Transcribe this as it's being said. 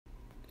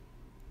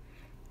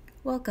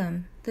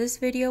Welcome. This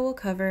video will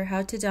cover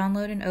how to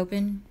download and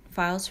open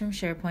files from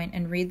SharePoint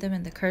and read them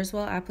in the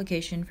Kurzweil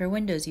application for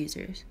Windows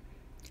users.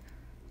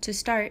 To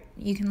start,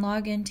 you can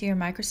log into your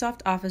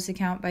Microsoft Office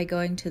account by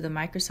going to the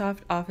Microsoft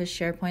Office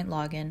SharePoint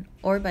login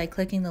or by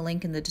clicking the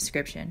link in the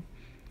description.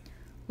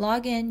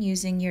 Log in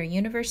using your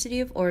University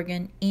of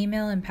Oregon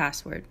email and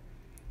password.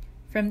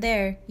 From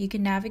there, you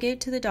can navigate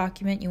to the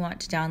document you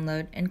want to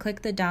download and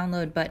click the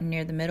download button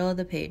near the middle of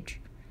the page.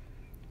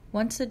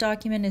 Once the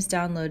document is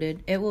downloaded,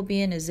 it will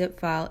be in a zip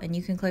file and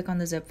you can click on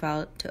the zip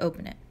file to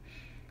open it.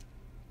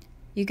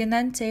 You can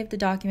then save the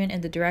document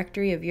in the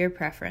directory of your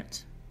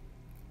preference.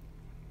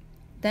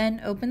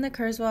 Then open the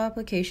Kurzweil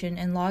application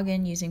and log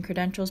in using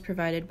credentials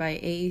provided by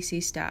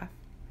AEC staff.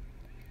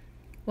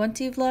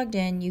 Once you've logged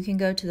in, you can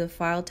go to the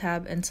File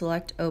tab and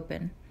select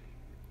Open.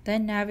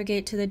 Then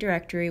navigate to the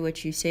directory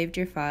which you saved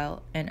your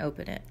file and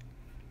open it.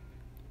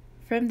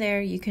 From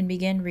there, you can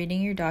begin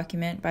reading your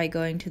document by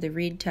going to the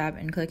Read tab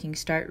and clicking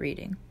Start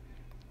Reading.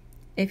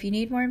 If you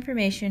need more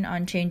information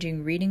on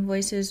changing reading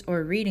voices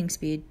or reading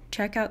speed,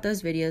 check out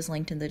those videos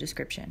linked in the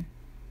description.